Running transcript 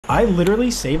I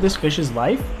literally saved this fish's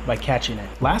life by catching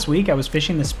it. Last week I was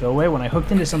fishing the spillway when I hooked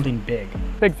into something big.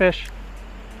 Big fish.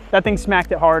 That thing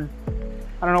smacked it hard.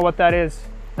 I don't know what that is.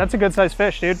 That's a good sized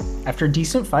fish, dude. After a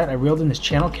decent fight, I reeled in this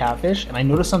channel catfish and I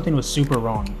noticed something was super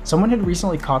wrong. Someone had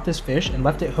recently caught this fish and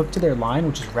left it hooked to their line,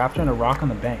 which is wrapped around a rock on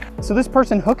the bank. So this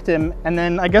person hooked him and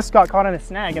then I guess got caught in a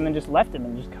snag and then just left him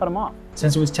and just cut him off.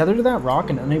 Since it was tethered to that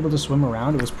rock and unable to swim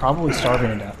around, it was probably starving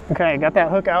to death. Okay, I got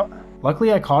that hook out.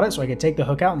 Luckily I caught it so I could take the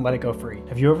hook out and let it go free.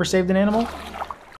 Have you ever saved an animal?